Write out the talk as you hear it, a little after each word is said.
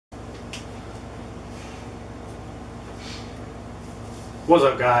What's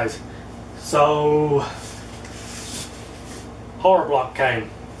up, guys? So, Horror Block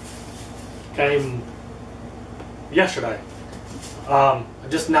came yesterday. I'm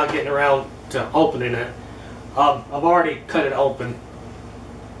just now getting around to opening it. I've already cut it open,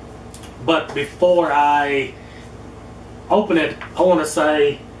 but before I open it, I want to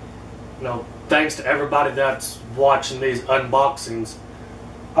say, thanks to everybody that's watching these unboxings.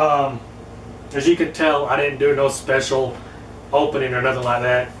 As you can tell, I didn't do no special opening or nothing like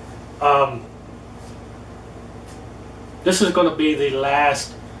that. This is going to be the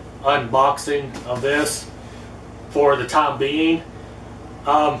last unboxing of this for the time being,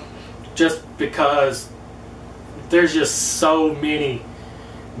 just because there's just so many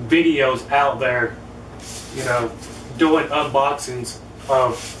videos out there, doing unboxings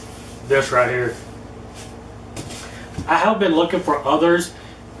of this right here. I have been looking for others.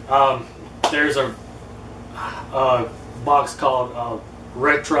 There's a box called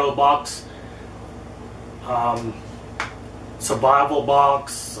Retro Box, Survival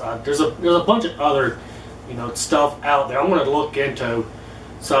Box. There's a bunch of other stuff out there I'm going to look into.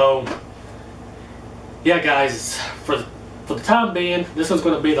 So yeah, guys, for the time being, this one's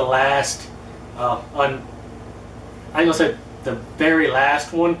going to be the last. I'm gonna say the very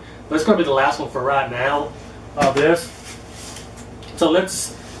last one, but it's going to be the last one for right now of this. So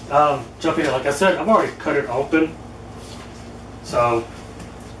let's jump in. Like I said, I've already cut it open. So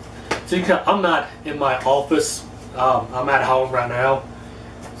you can, I'm not in my office. I'm at home right now.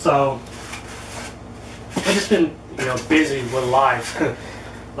 So I've just been busy with life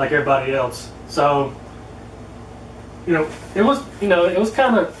like everybody else. So it was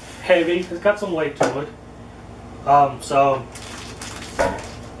kind of heavy. It's got some weight to it. So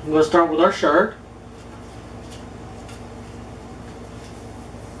I'm going to start with our shirt.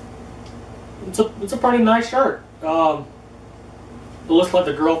 It's a pretty nice shirt. It looks like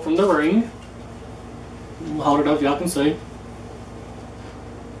the girl from The Ring. I'll hold it up, y'all can see.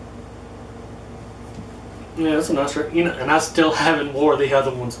 Yeah, it's a nice shirt. And I still haven't wore the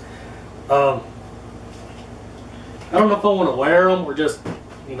other ones. I don't know if I want to wear them or just,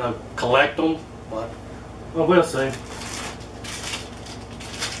 collect them, but we'll see.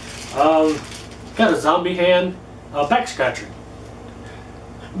 Got a zombie hand, back scratcher.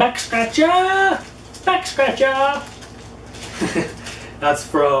 Back scratcher! Back scratcher! That's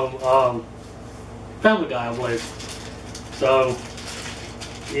from Family Guy, I believe. So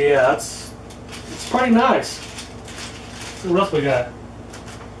yeah, it's pretty nice. What else we got?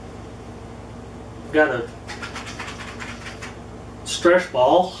 Got a stretch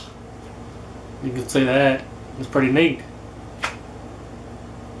ball. You can see that. It's pretty neat.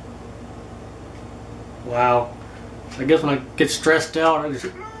 Wow. I guess when I get stressed out, I just...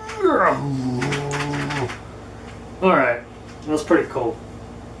 Alright. That's pretty cool.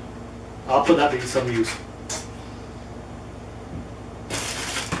 I'll put that to some use.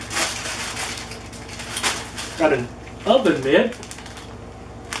 Got an oven mitt.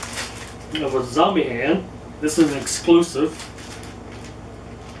 With a zombie hand. This is an exclusive.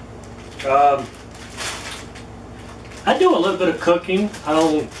 I do a little bit of cooking. I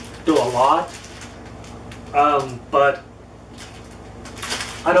don't do a lot. But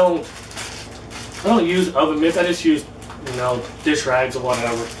I don't use oven mitts. I just use dish rags or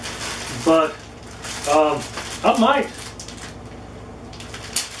whatever. But I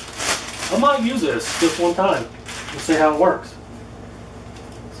might use this just one time and see how it works.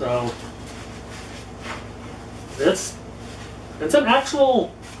 So it's an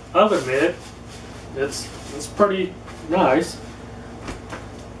actual oven mitt. It's pretty nice.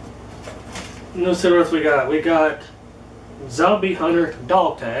 Let's see what else we got. We got Zombie Hunter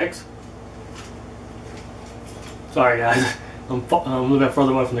dog tags. Sorry guys, I'm a little bit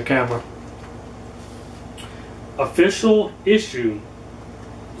further away from the camera. Official issue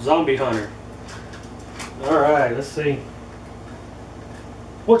Zombie Hunter. Alright, let's see.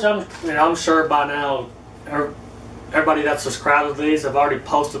 Which I'm sure by now everybody that's subscribed to these have already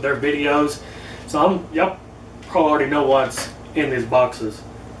posted their videos. So y'all probably already know what's in these boxes.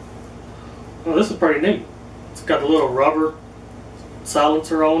 Oh, this is pretty neat. It's got a little rubber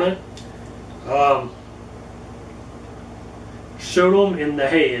silencer on it. Shoot them in the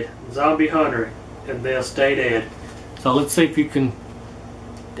head, Zombie Hunter, and they'll stay dead. So let's see if you can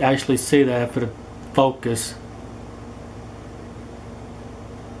actually see that for the focus.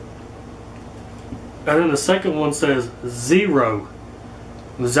 And then the second one says Zero,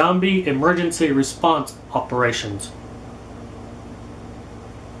 Zombie Emergency Response Operations.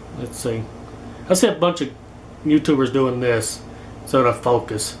 Let's see. I see a bunch of YouTubers doing this, so to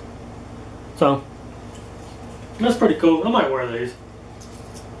focus. So that's pretty cool. I might wear these.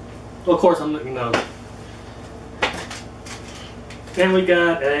 of course, I'm, you know. Then we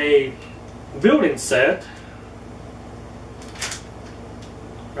got a building set.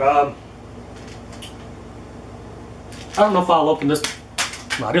 I don't know if I'll open this.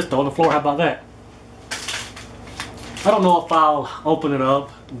 No, I just throw it on the floor. How about that? I don't know if I'll open it up,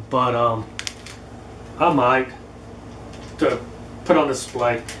 but I might to put on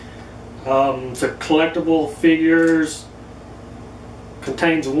display. It's a collectible figures.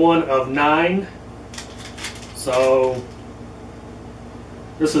 Contains 1 of 9. So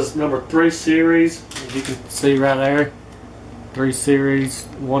this is number 3 series. As you can see right there, 3 series,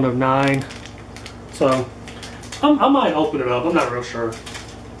 1 of 9. So I might open it up. I'm not real sure.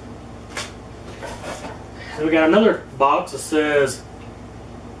 And we got another box that says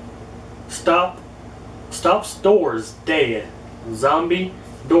Stop Stores Dead. Zombie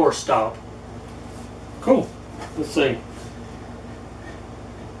Door Stop. Cool. Let's see.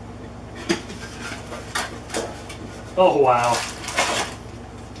 Oh wow.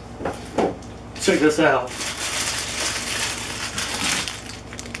 Check this out.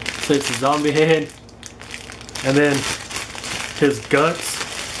 So it's a zombie head. And then his guts.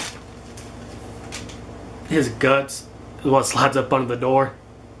 His guts is what slides up under the door.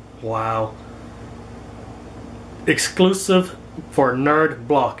 Wow. Exclusive for Nerd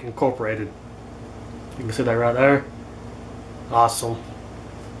Block Incorporated. You can see that right there. Awesome.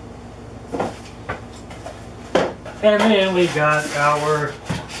 And then we got our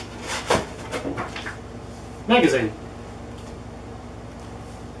magazine,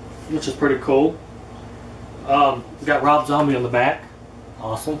 which is pretty cool. We got Rob Zombie on the back.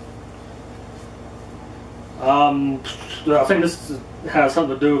 Awesome. I think this has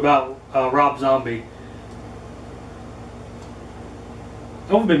something to do about Rob Zombie.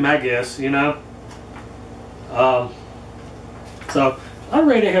 That would be my guess, you know. So I'll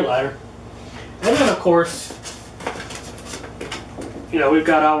read it here later. And then of course, you know, we've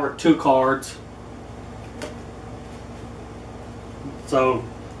got our 2 cards. So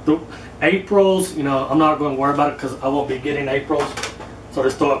the April's, you know, I'm not going to worry about it because I won't be getting April's. So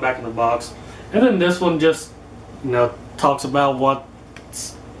just throw it back in the box. And then this one just, you know, talks about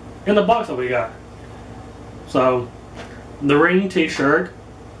what's in the box that we got. So the Ring t-shirt,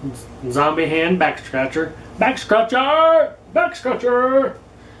 zombie hand, back scratcher, back scratcher, back scratcher.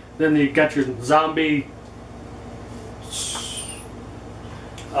 Then you got your zombie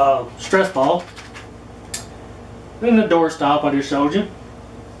stress ball. Then the door stop I just showed you.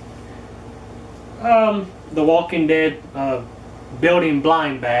 The Walking Dead building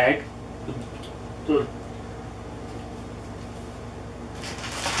blind bag.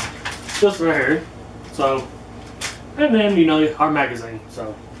 Just right here. So, and then, you know, our magazine.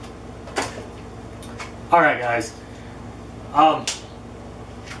 So, alright guys.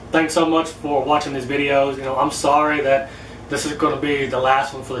 Thanks so much for watching these videos. You know, I'm sorry that this is going to be the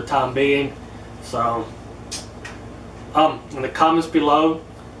last one for the time being. So, in the comments below,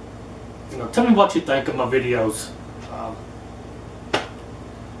 you know, tell me what you think of my videos.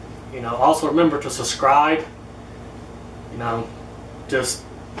 You know, also remember to subscribe. You know, just,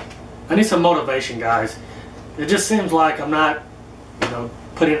 I need some motivation, guys. It just seems like I'm not, you know,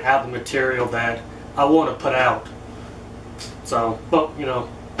 putting out the material that I want to put out. So, but, you know,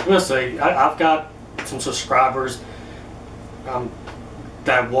 we'll see. I've got some subscribers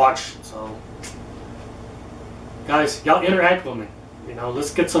that watch, so guys, y'all interact with me. You know,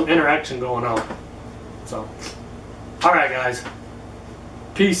 let's get some interaction going on. So, alright guys,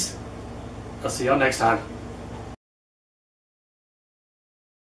 peace. I'll see y'all next time.